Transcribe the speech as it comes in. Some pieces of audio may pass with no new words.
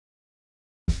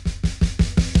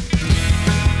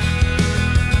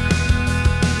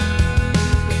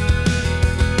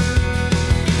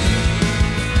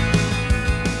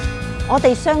我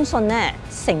哋相信咧，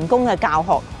成功嘅教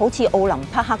學好似奧林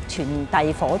匹克傳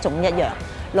遞火種一樣，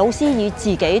老師以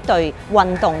自己對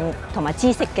運動同埋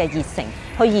知識嘅熱誠，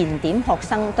去燃點學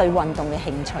生對運動嘅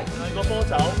興趣。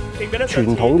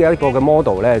傳統嘅一個嘅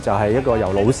model 咧，就係一個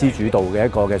由老師主導嘅一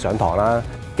個嘅上堂啦，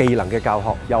技能嘅教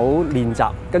學，有練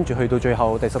習，跟住去到最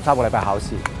後第13個禮拜考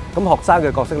試。咁學生嘅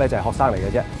角色咧就係學生嚟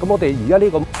嘅啫。咁我哋而家呢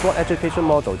個 Sport Education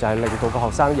Model 就係令到個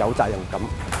學生有責任感，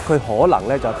佢可能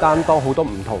咧就擔當好多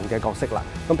唔同嘅角色啦。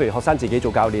咁譬如學生自己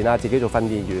做教練啊，自己做訓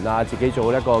練員啊，自己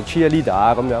做一個 cheerleader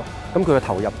啊咁樣。咁佢嘅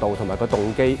投入度同埋個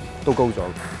動機都高咗。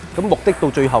咁目的到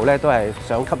最後咧都係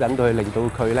想吸引到佢，令到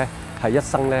佢咧係一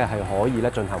生咧係可以咧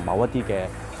進行某一啲嘅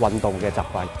運動嘅習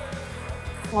慣。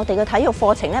我哋嘅體育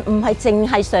課程咧，唔係淨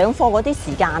係上課嗰啲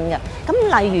時間嘅。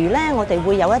咁例如咧，我哋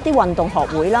會有一啲運動學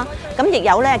會啦，咁亦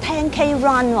有咧 10K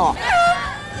run 喎。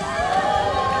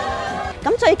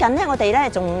咁最近咧，我哋咧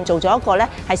仲做咗一個咧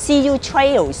係 CU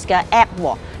Trails 嘅 app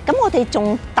喎。咁我哋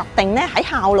仲特定咧喺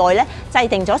校內咧制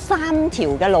定咗3條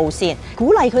嘅路線，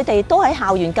鼓勵佢哋都喺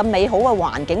校園咁美好嘅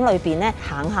環境裏邊咧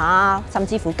行下，甚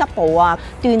至乎急步啊，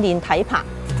鍛鍊體魄。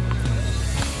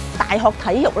大學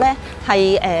體育咧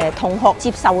係同學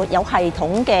接受有系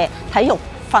統嘅體育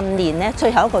訓練咧，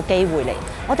最後一個機會嚟。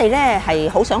我哋咧係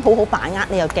好想好好把握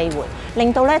呢個機會，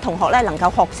令到咧同學咧能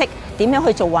夠學識點樣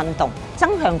去做運動，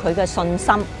增強佢嘅信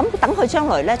心。咁等佢將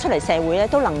來咧出嚟社會咧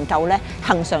都能夠咧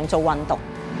恆常做運動。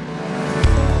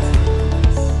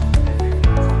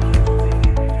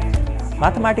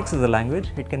Mathematics is a language,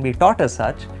 it can be taught as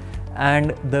such,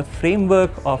 and the framework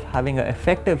of having an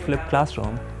effective flipped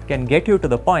classroom can get you to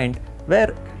the point where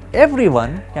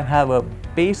everyone can have a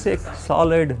basic,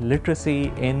 solid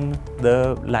literacy in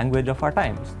the language of our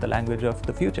times, the language of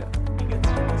the future.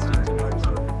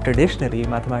 Traditionally,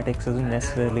 mathematics isn't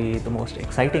necessarily the most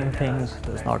exciting things.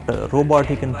 There's not a robot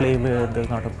he can play with, there's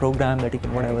not a program that he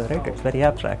can whatever, right? It's very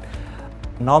abstract.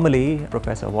 Normally, a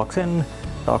professor walks in,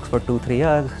 talks for 2-3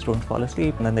 hours, students fall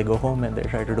asleep, and then they go home and they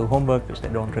try to do homework which they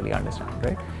don't really understand,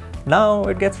 right? Now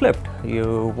it gets flipped.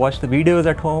 You watch the videos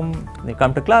at home, they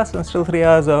come to class, and still 3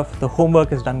 hours of the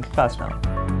homework is done in class now.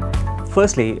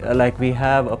 Firstly, like we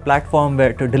have a platform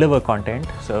where to deliver content.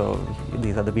 So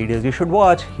these are the videos you should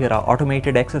watch. Here are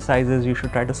automated exercises you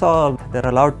should try to solve. They're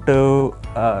allowed to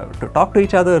talk to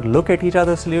each other, look at each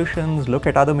other's solutions, look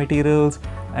at other materials,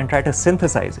 and try to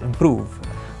synthesize, improve.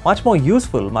 Much more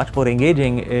useful, much more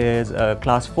engaging is a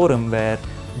class forum where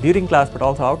during class but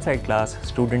also outside class,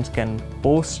 students can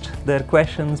post their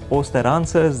questions, post their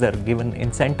answers. They're given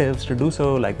incentives to do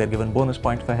so, like they're given bonus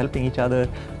points for helping each other.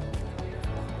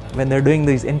 When they're doing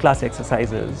these in-class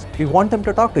exercises, we want them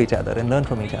to talk to each other and learn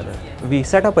from each other. We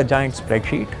set up a giant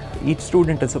spreadsheet. Each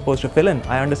student is supposed to fill in,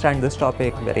 I understand this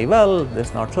topic very well,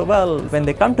 this not so well. When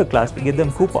they come to class, we give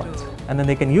them coupons. And then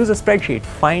they can use a spreadsheet,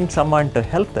 find someone to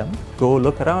help them, go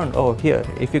look around, oh here,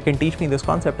 if you can teach me this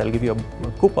concept, I'll give you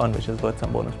a coupon which is worth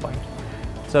some bonus points.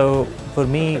 So for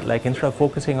me, like instead of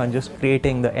focusing on just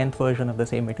creating the nth version of the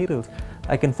same materials,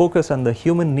 I can focus on the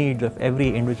human needs of every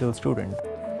individual student.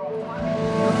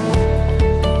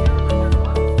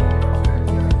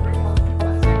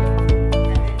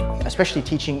 Especially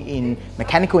teaching in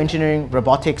mechanical engineering,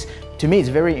 robotics, to me it's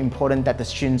very important that the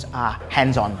students are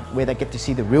hands-on, where they get to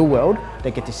see the real world, they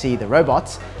get to see the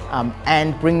robots,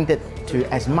 and bring that to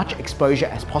as much exposure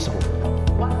as possible.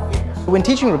 When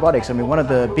teaching robotics, I mean, one of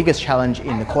the biggest challenge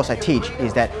in the course I teach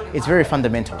is that it's very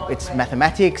fundamental. It's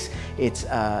mathematics, it's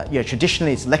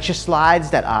traditionally it's lecture slides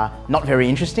that are not very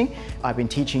interesting. I've been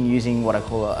teaching using what I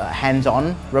call a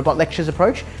hands-on robot lectures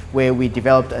approach, where we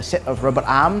developed a set of robot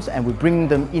arms and we bring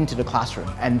them into the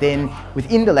classroom. And then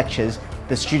within the lectures,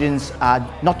 the students are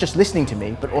not just listening to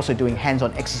me, but also doing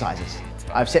hands-on exercises.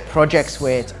 I've set projects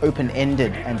where it's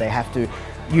open-ended and they have to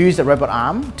use the robot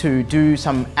arm to do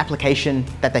some application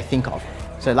that they think of.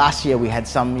 So last year we had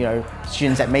some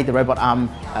students that made the robot arm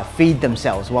feed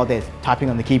themselves while they're typing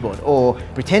on the keyboard, or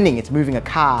pretending it's moving a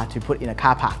car to put in a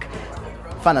car park.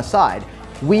 Fun aside,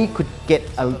 we could get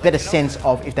a better sense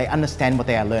of if they understand what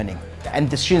they are learning. And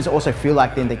the students also feel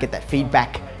like then they get that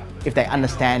feedback if they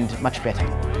understand much better.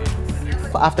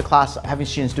 After class, having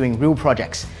students doing real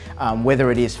projects, whether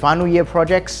it is final year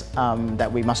projects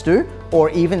that we must do, or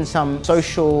even some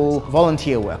social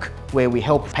volunteer work where we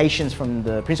help patients from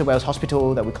the Prince of Wales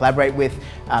Hospital that we collaborate with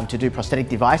to do prosthetic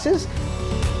devices.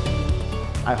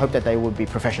 I hope that they will be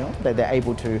professional, that they're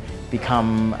able to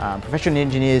become professional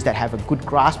engineers that have a good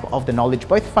grasp of the knowledge,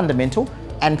 both fundamental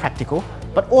and practical,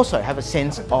 but also have a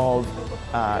sense of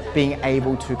being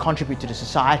able to contribute to the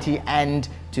society and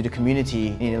to the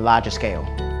community in a larger scale.